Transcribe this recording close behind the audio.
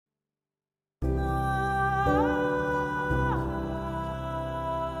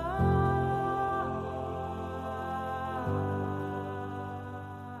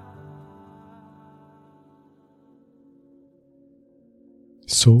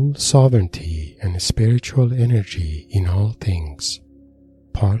Soul Sovereignty and Spiritual Energy in All Things,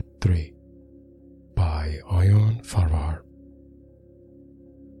 Part 3, by Ayan Farwar.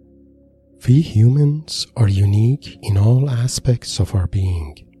 We humans are unique in all aspects of our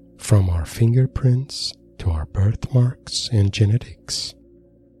being, from our fingerprints to our birthmarks and genetics.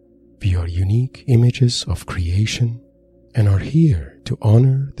 We are unique images of creation and are here to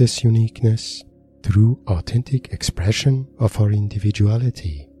honor this uniqueness through authentic expression of our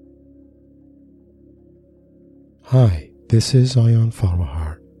individuality. Hi, this is Ayan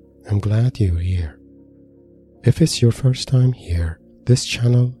Farwar. I'm glad you're here. If it's your first time here, this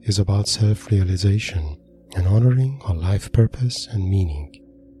channel is about self-realization and honoring our life purpose and meaning.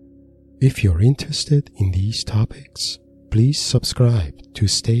 If you're interested in these topics, please subscribe to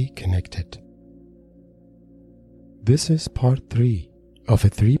stay connected. This is part 3 of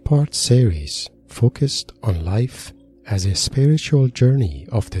a 3-part series focused on life as a spiritual journey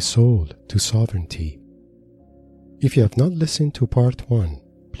of the soul to sovereignty. If you have not listened to part 1,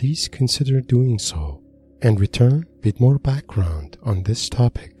 please consider doing so and return with more background on this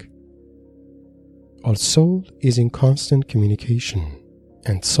topic. Our soul is in constant communication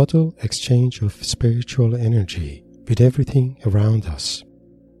and subtle exchange of spiritual energy with everything around us.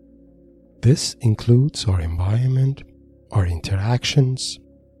 This includes our environment, our interactions,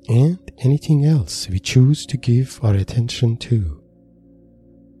 and anything else we choose to give our attention to.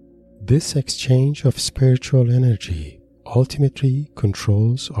 This exchange of spiritual energy ultimately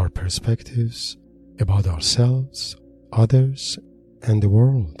controls our perspectives about ourselves, others, and the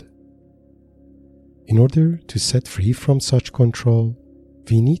world. In order to set free from such control,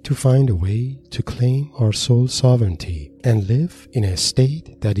 we need to find a way to claim our soul sovereignty and live in a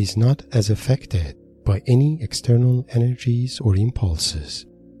state that is not as affected by any external energies or impulses,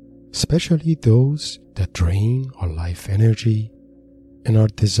 especially those that drain our life energy and are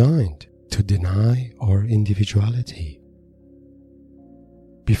designed to deny our individuality.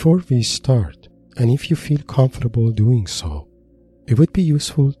 Before we start, and if you feel comfortable doing so, it would be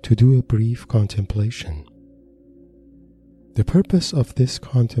useful to do a brief contemplation. The purpose of this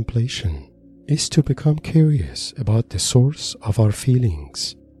contemplation is to become curious about the source of our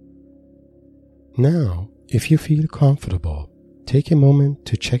feelings. Now, if you feel comfortable, take a moment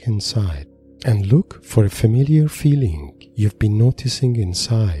to check inside and look for a familiar feeling you've been noticing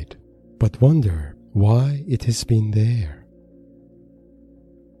inside, but wonder why it has been there.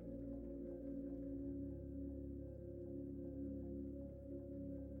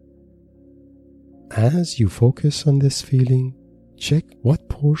 As you focus on this feeling, check what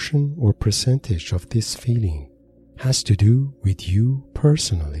portion or percentage of this feeling has to do with you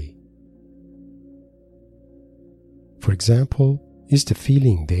personally. For example, is the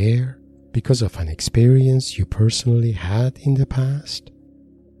feeling there because of an experience you personally had in the past?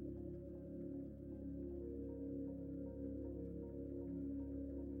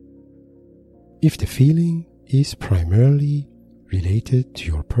 If the feeling is primarily related to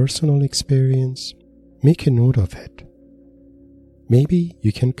your personal experience, make a note of it. Maybe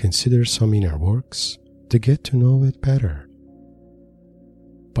you can consider some inner works to get to know it better.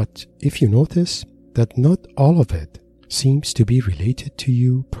 But if you notice that not all of it seems to be related to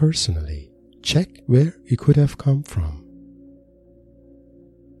you personally, check where it could have come from.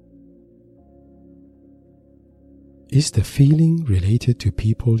 Is the feeling related to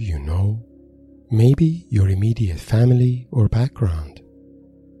people you know? Maybe your immediate family or background.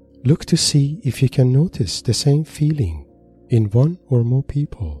 Look to see if you can notice the same feeling in one or more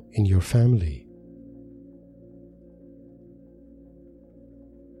people in your family.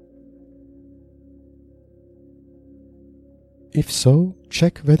 If so,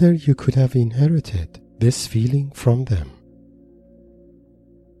 check whether you could have inherited this feeling from them.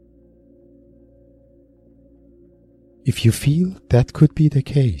 If you feel that could be the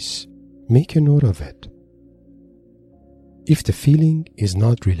case, make a note of it. If the feeling is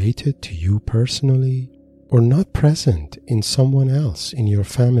not related to you personally or not present in someone else in your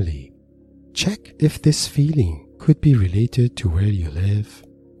family, check if this feeling could be related to where you live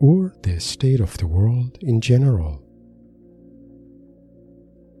or the state of the world in general.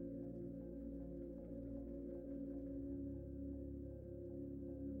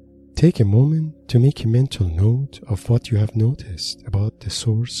 Take a moment to make a mental note of what you have noticed about the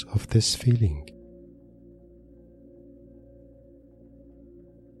source of this feeling.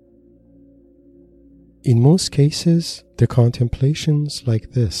 In most cases, the contemplations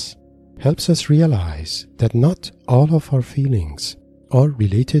like this helps us realize that not all of our feelings are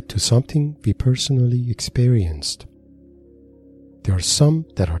related to something we personally experienced. There are some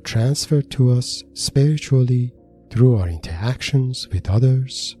that are transferred to us spiritually through our interactions with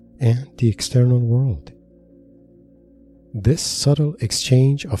others and the external world. This subtle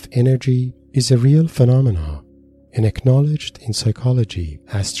exchange of energy is a real phenomenon and acknowledged in psychology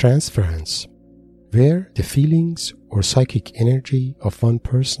as transference, where the feelings or psychic energy of one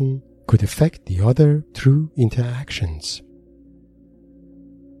person could affect the other through interactions.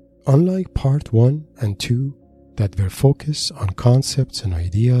 Unlike part 1 and 2 that were focused on concepts and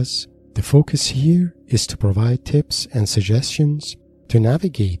ideas, the focus here is to provide tips and suggestions to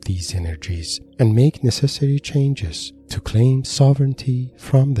navigate these energies and make necessary changes to claim sovereignty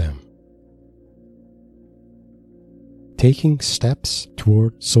from them. Taking steps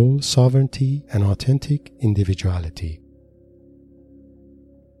toward soul sovereignty and authentic individuality.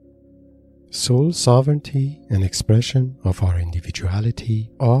 Soul sovereignty and expression of our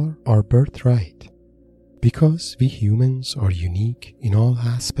individuality are our birthright, because we humans are unique in all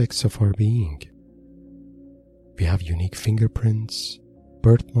aspects of our being. We have unique fingerprints,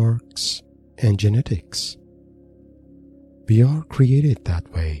 birthmarks, and genetics. We are created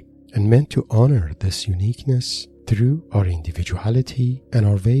that way and meant to honor this uniqueness through our individuality and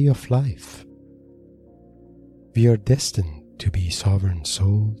our way of life. We are destined to be sovereign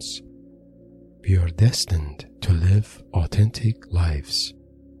souls. We are destined to live authentic lives.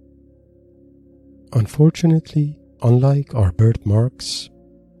 Unfortunately, unlike our birthmarks,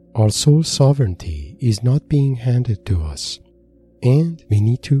 our soul sovereignty is not being handed to us, and we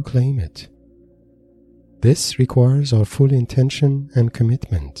need to claim it. This requires our full intention and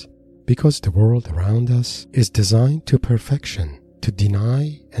commitment, because the world around us is designed to perfection to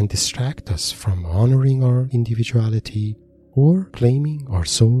deny and distract us from honoring our individuality or claiming our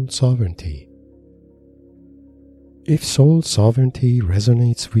soul sovereignty. If soul sovereignty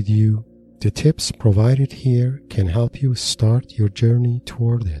resonates with you, the tips provided here can help you start your journey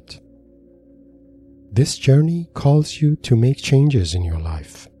toward it. This journey calls you to make changes in your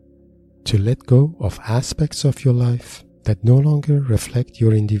life, to let go of aspects of your life that no longer reflect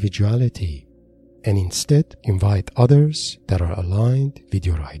your individuality, and instead invite others that are aligned with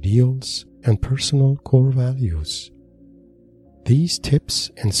your ideals and personal core values. These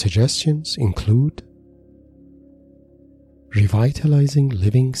tips and suggestions include revitalizing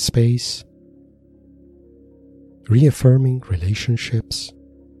living space, reaffirming relationships,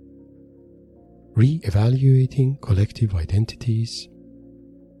 re-evaluating collective identities,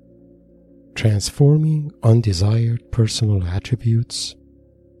 transforming undesired personal attributes,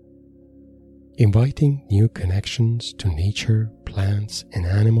 inviting new connections to nature, plants, and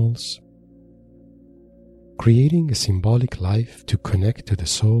animals, creating a symbolic life to connect to the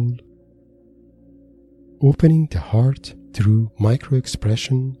soul, opening the heart through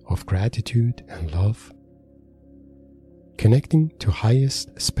micro-expression of gratitude and love, connecting to highest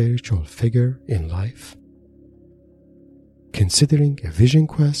spiritual figure in life, considering a vision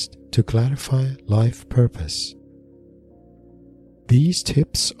quest to clarify life purpose. These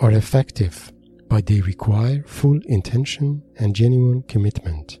tips are effective, but they require full intention and genuine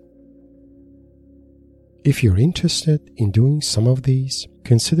commitment. If you're interested in doing some of these,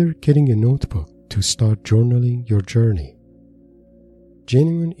 consider getting a notebook to start journaling your journey.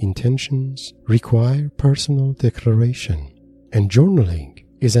 Genuine intentions require personal declaration, and journaling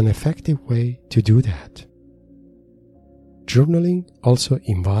is an effective way to do that. Journaling also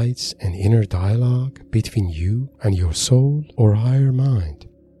invites an inner dialogue between you and your soul or higher mind,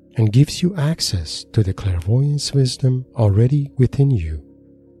 and gives you access to the clairvoyance wisdom already within you.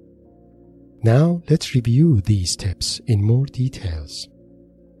 Now let's review these tips in more details.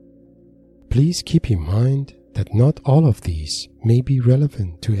 Please keep in mind that not all of these may be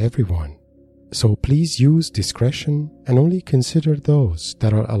relevant to everyone, so please use discretion and only consider those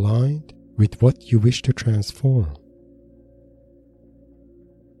that are aligned with what you wish to transform.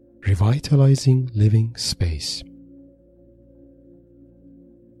 Revitalizing living space.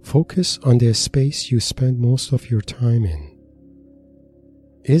 Focus on the space you spend most of your time in.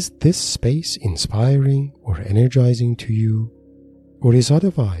 Is this space inspiring or energizing to you, or is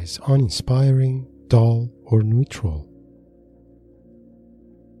otherwise uninspiring, dull, or neutral?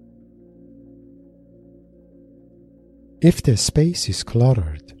 If the space is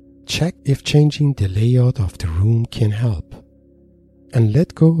cluttered, check if changing the layout of the room can help, and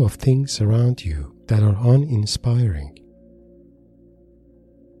let go of things around you that are uninspiring.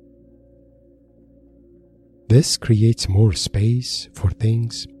 This creates more space for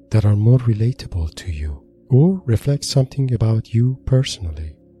things that are more relatable to you or reflect something about you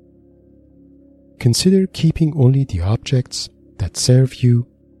personally. Consider keeping only the objects that serve you,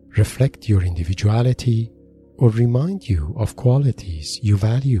 reflect your individuality, or remind you of qualities you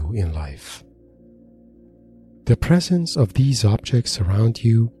value in life. The presence of these objects around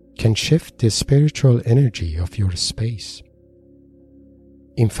you can shift the spiritual energy of your space.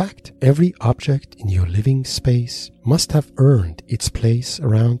 In fact, every object in your living space must have earned its place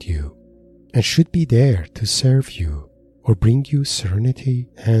around you and should be there to serve you or bring you serenity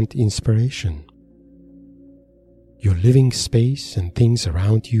and inspiration. Your living space and things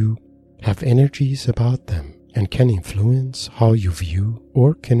around you have energies about them and can influence how you view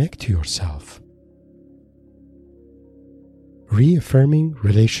or connect to yourself. Reaffirming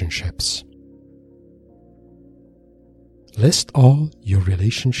relationships. List all your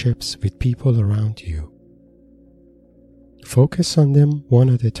relationships with people around you. Focus on them one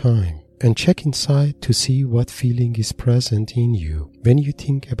at a time and check inside to see what feeling is present in you when you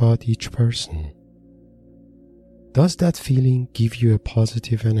think about each person. Does that feeling give you a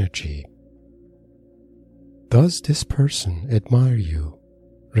positive energy? Does this person admire you,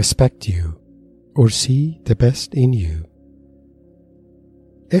 respect you, or see the best in you?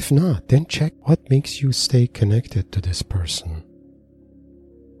 If not, then check what makes you stay connected to this person.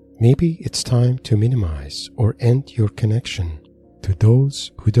 Maybe it's time to minimize or end your connection to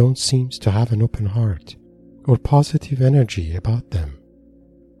those who don't seem to have an open heart or positive energy about them.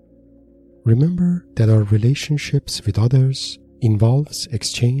 Remember that our relationships with others involves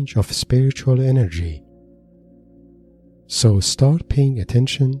exchange of spiritual energy. So start paying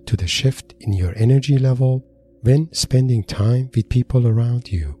attention to the shift in your energy level when spending time with people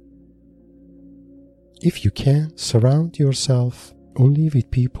around you. If you can, surround yourself only with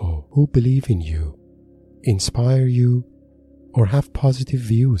people who believe in you, inspire you, or have positive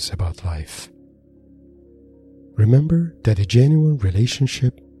views about life. Remember that a genuine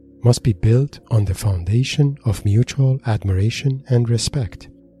relationship must be built on the foundation of mutual admiration and respect,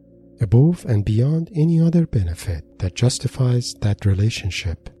 above and beyond any other benefit that justifies that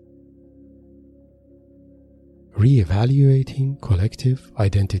relationship. Re-evaluating collective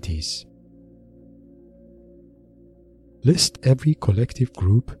identities. List every collective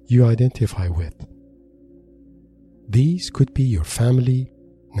group you identify with. These could be your family,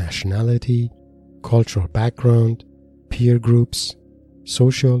 nationality, cultural background, peer groups,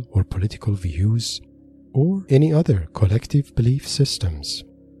 social or political views, or any other collective belief systems.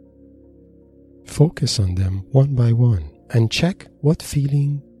 Focus on them one by one and check what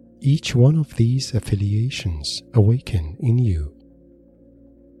feeling each one of these affiliations awaken in you.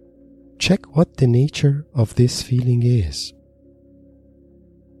 Check what the nature of this feeling is.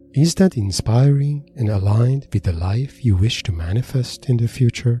 Is that inspiring and aligned with the life you wish to manifest in the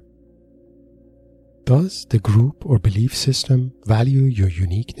future? Does the group or belief system value your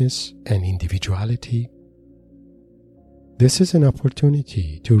uniqueness and individuality? This is an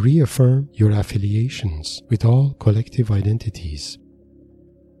opportunity to reaffirm your affiliations with all collective identities.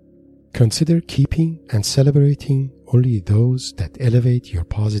 Consider keeping and celebrating only those that elevate your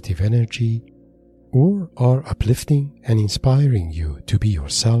positive energy or are uplifting and inspiring you to be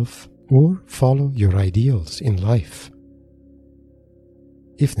yourself or follow your ideals in life.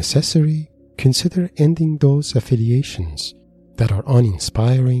 If necessary, consider ending those affiliations that are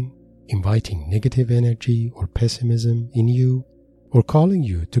uninspiring, inviting negative energy or pessimism in you, or calling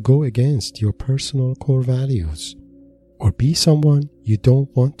you to go against your personal core values, or be someone you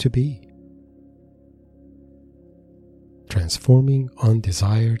don't want to be. Transforming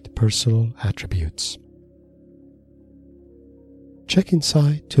undesired personal attributes. Check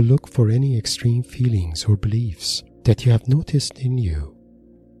inside to look for any extreme feelings or beliefs that you have noticed in you.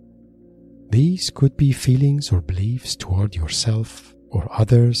 These could be feelings or beliefs toward yourself or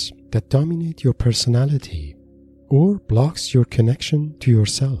others that dominate your personality or blocks your connection to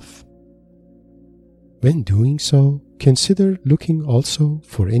yourself. When doing so, consider looking also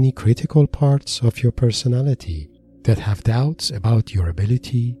for any critical parts of your personality that have doubts about your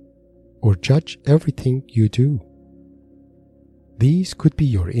ability or judge everything you do. These could be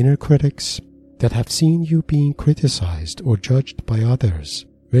your inner critics that have seen you being criticized or judged by others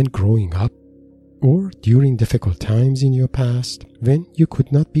when growing up or during difficult times in your past when you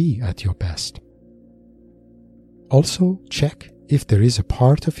could not be at your best. Also, check if there is a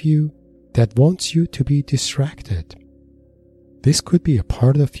part of you that wants you to be distracted. This could be a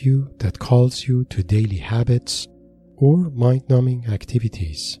part of you that calls you to daily habits or mind-numbing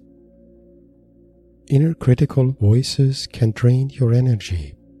activities. Inner critical voices can drain your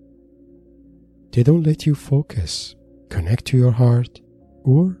energy. They don't let you focus, connect to your heart,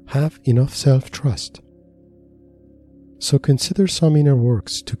 or have enough self-trust. So consider some inner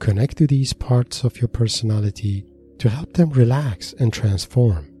works to connect to these parts of your personality to help them relax and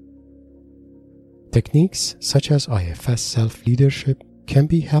transform. Techniques such as IFS self-leadership can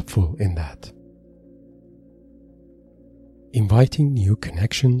be helpful in that. inviting new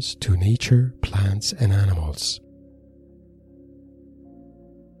connections to nature, plants, and animals.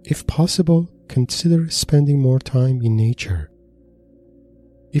 If possible, consider spending more time in nature.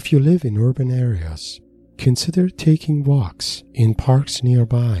 If you live in urban areas, consider taking walks in parks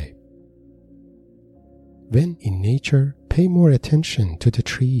nearby. When in nature, pay more attention to the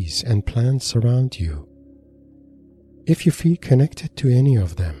trees and plants around you. If you feel connected to any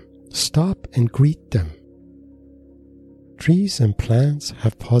of them, stop and greet them. Trees and plants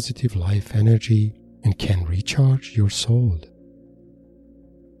have positive life energy and can recharge your soul.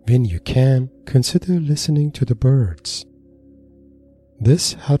 When you can, consider listening to the birds.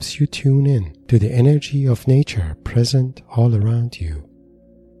 This helps you tune in to the energy of nature present all around you.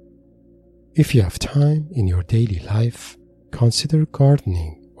 If you have time in your daily life, consider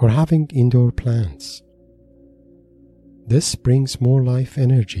gardening or having indoor plants. This brings more life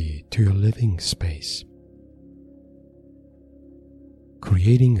energy to your living space.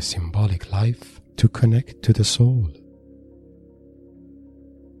 Creating a symbolic life to connect to the soul.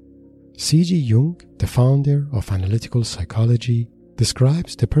 C.G. Jung, the founder of analytical psychology,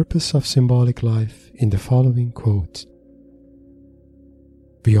 describes the purpose of symbolic life in the following quote: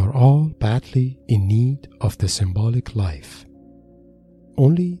 "We are all badly in need of the symbolic life.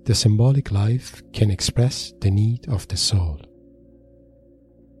 Only the symbolic life can express the need of the soul."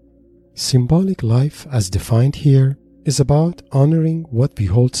 Symbolic life, as defined here, is about honoring what we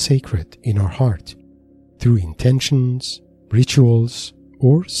hold sacred in our heart through intentions, rituals,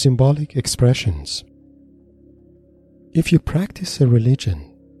 or symbolic expressions. If you practice a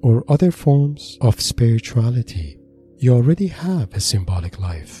religion or other forms of spirituality, you already have a symbolic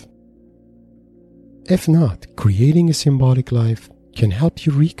life. If not, creating a symbolic life can help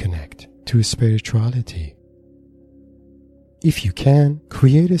you reconnect to spirituality. If you can,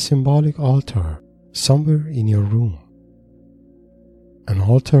 create a symbolic altar somewhere in your room. An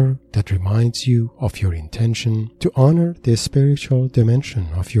altar that reminds you of your intention to honor the spiritual dimension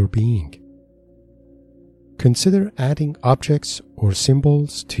of your being. Consider adding objects or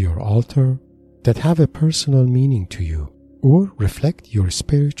symbols to your altar that have a personal meaning to you or reflect your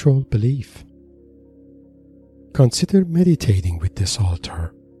spiritual belief. Consider meditating with this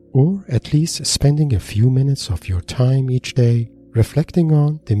altar, or at least spending a few minutes of your time each day reflecting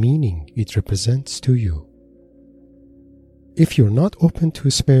on the meaning it represents to you. If you're not open to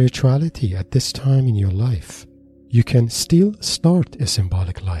spirituality at this time in your life, you can still start a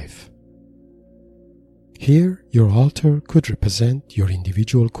symbolic life. Here, your altar could represent your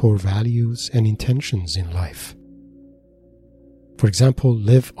individual core values and intentions in life. For example,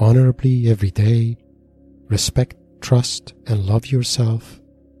 live honorably every day, respect, trust, and love yourself,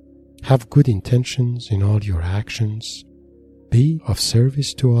 have good intentions in all your actions, be of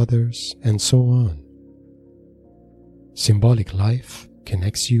service to others, and so on. Symbolic life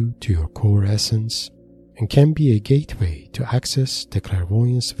connects you to your core essence and can be a gateway to access the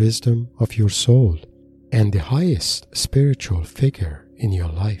clairvoyance wisdom of your soul and the highest spiritual figure in your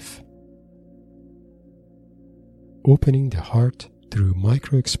life. Opening the heart through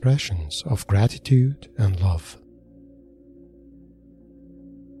micro-expressions of gratitude and love.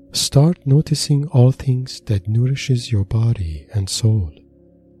 Start noticing all things that nourishes your body and soul.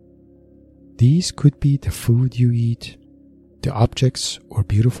 These could be the food you eat, the objects or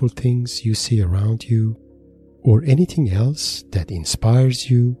beautiful things you see around you, or anything else that inspires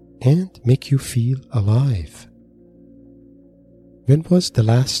you and make you feel alive. When was the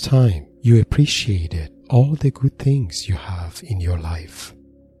last time you appreciated all the good things you have in your life?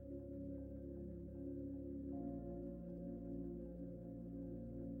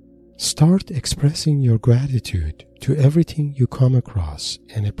 Start expressing your gratitude to everything you come across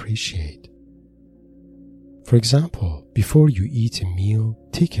and appreciate. For example, before you eat a meal,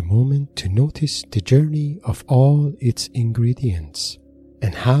 take a moment to notice the journey of all its ingredients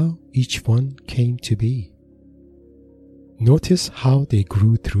and how each one came to be. Notice how they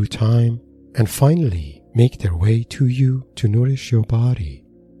grew through time and finally make their way to you to nourish your body,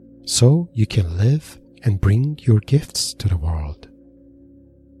 so you can live and bring your gifts to the world.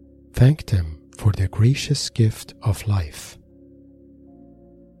 Thank them for their gracious gift of life.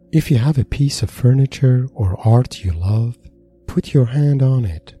 If you have a piece of furniture or art you love, put your hand on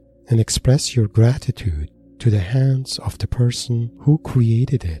it and express your gratitude to the hands of the person who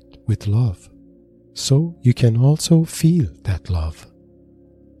created it with love, so you can also feel that love.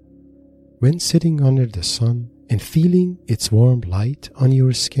 When sitting under the sun and feeling its warm light on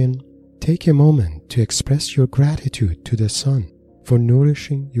your skin, take a moment to express your gratitude to the sun for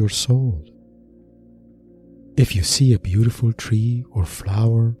nourishing your soul. If you see a beautiful tree or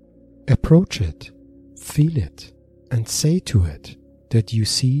flower, approach it, feel it, and say to it that you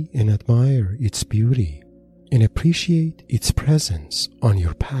see and admire its beauty and appreciate its presence on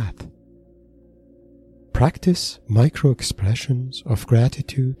your path. Practice micro-expressions of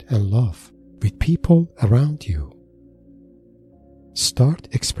gratitude and love with people around you. Start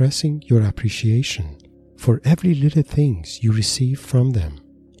expressing your appreciation for every little things you receive from them,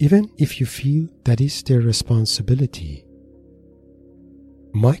 even if you feel that is their responsibility.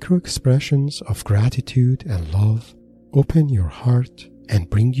 Micro-expressions of gratitude and love open your heart and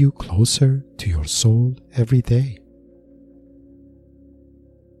bring you closer to your soul every day.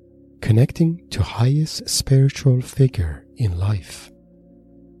 Connecting to highest spiritual figure in life.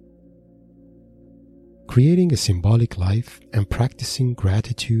 Creating a symbolic life and practicing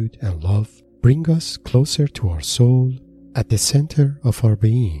gratitude and love bring us closer to our soul at the center of our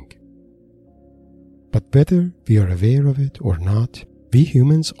being. But whether we are aware of it or not, we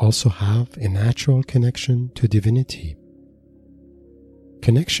humans also have a natural connection to divinity.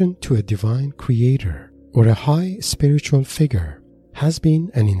 Connection to a divine creator or a high spiritual figure has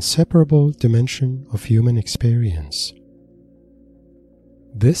been an inseparable dimension of human experience.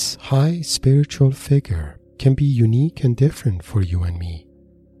 This high spiritual figure can be unique and different for you and me.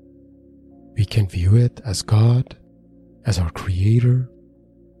 We can view it as God, as our creator,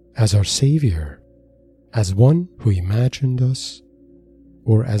 as our savior, as one who imagined us,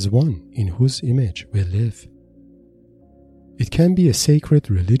 or as one in whose image we live. It can be a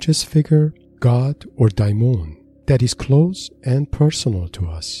sacred religious figure, God, or daimon that is close and personal to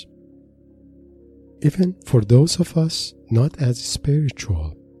us. Even for those of us not as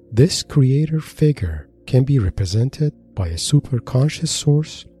spiritual, this creator figure can be represented by a superconscious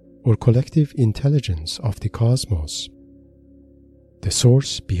source or collective intelligence of the cosmos, the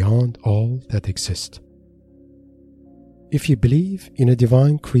source beyond all that exists. If you believe in a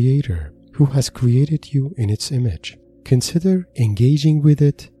divine creator who has created you in its image, consider engaging with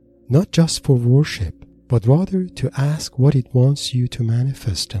it not just for worship, but rather to ask what it wants you to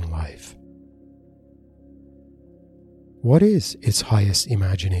manifest in life. What is its highest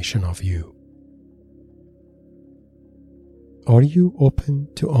imagination of you? Are you open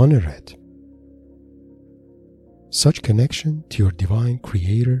to honor it? Such connection to your divine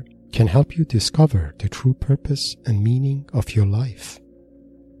creator can help you discover the true purpose and meaning of your life.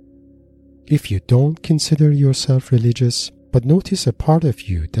 If you don't consider yourself religious, but notice a part of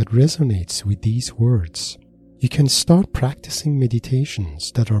you that resonates with these words, you can start practicing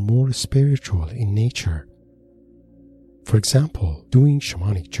meditations that are more spiritual in nature. For example, doing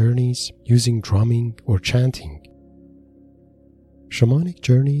shamanic journeys, using drumming or chanting. Shamanic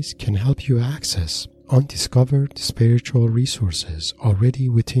journeys can help you access undiscovered spiritual resources already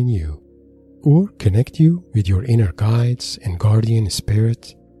within you, or connect you with your inner guides and guardian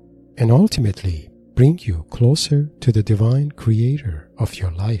spirit, and ultimately bring you closer to the divine creator of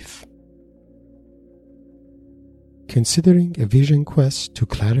your life. Considering a vision quest to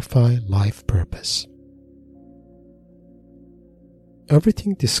clarify life purpose.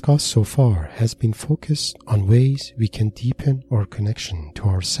 Everything discussed so far has been focused on ways we can deepen our connection to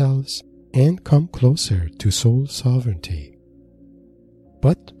ourselves and come closer to soul sovereignty.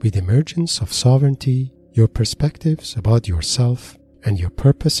 But with the emergence of sovereignty, your perspectives about yourself and your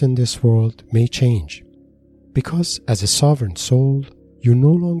purpose in this world may change, because as a sovereign soul, you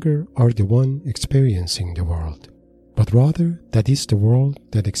no longer are the one experiencing the world, but rather that is the world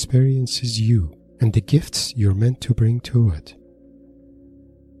that experiences you and the gifts you're meant to bring to it.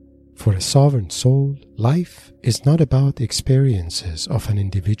 For a sovereign soul, life is not about experiences of an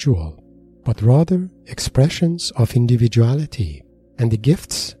individual, but rather expressions of individuality and the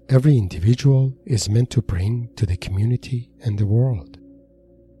gifts every individual is meant to bring to the community and the world.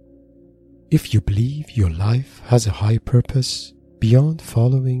 If you believe your life has a high purpose beyond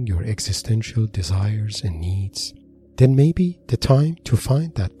following your existential desires and needs, then maybe the time to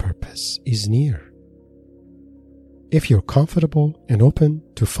find that purpose is near. If you're comfortable and open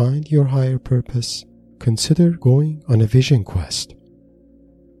to find your higher purpose, consider going on a vision quest.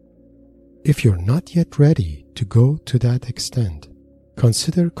 If you're not yet ready to go to that extent,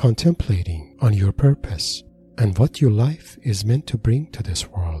 consider contemplating on your purpose and what your life is meant to bring to this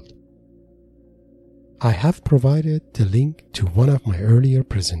world. I have provided the link to one of my earlier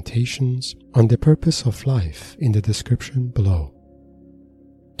presentations on the purpose of life in the description below.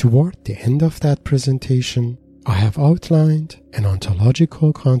 Toward the end of that presentation, I have outlined an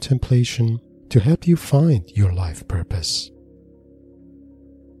ontological contemplation to help you find your life purpose.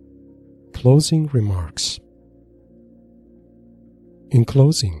 Closing remarks. In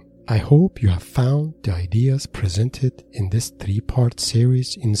closing, I hope you have found the ideas presented in this 3-part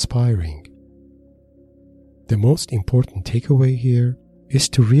series inspiring. The most important takeaway here is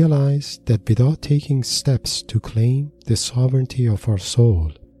to realize that without taking steps to claim the sovereignty of our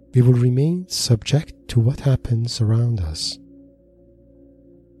soul, we will remain subject to what happens around us.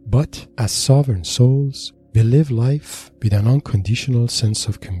 But as sovereign souls, we live life with an unconditional sense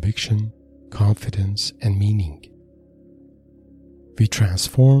of conviction, confidence, and meaning. We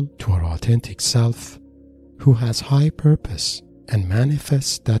transform to our authentic self, who has high purpose, and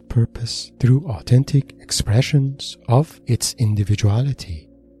manifests that purpose through authentic expressions of its individuality.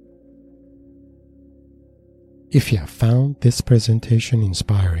 If you have found this presentation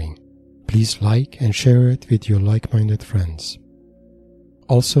inspiring, please like and share it with your like-minded friends.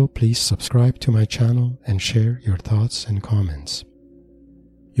 Also, please subscribe to my channel and share your thoughts and comments.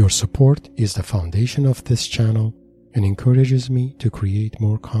 Your support is the foundation of this channel and encourages me to create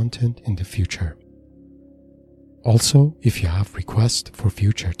more content in the future. Also, if you have requests for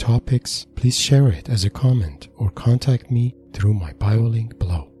future topics, please share it as a comment or contact me through my bio link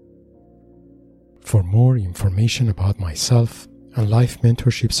below. For more information about myself and life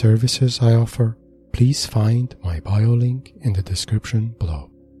mentorship services I offer, please find my bio link in the description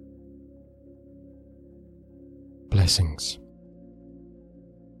below. Blessings.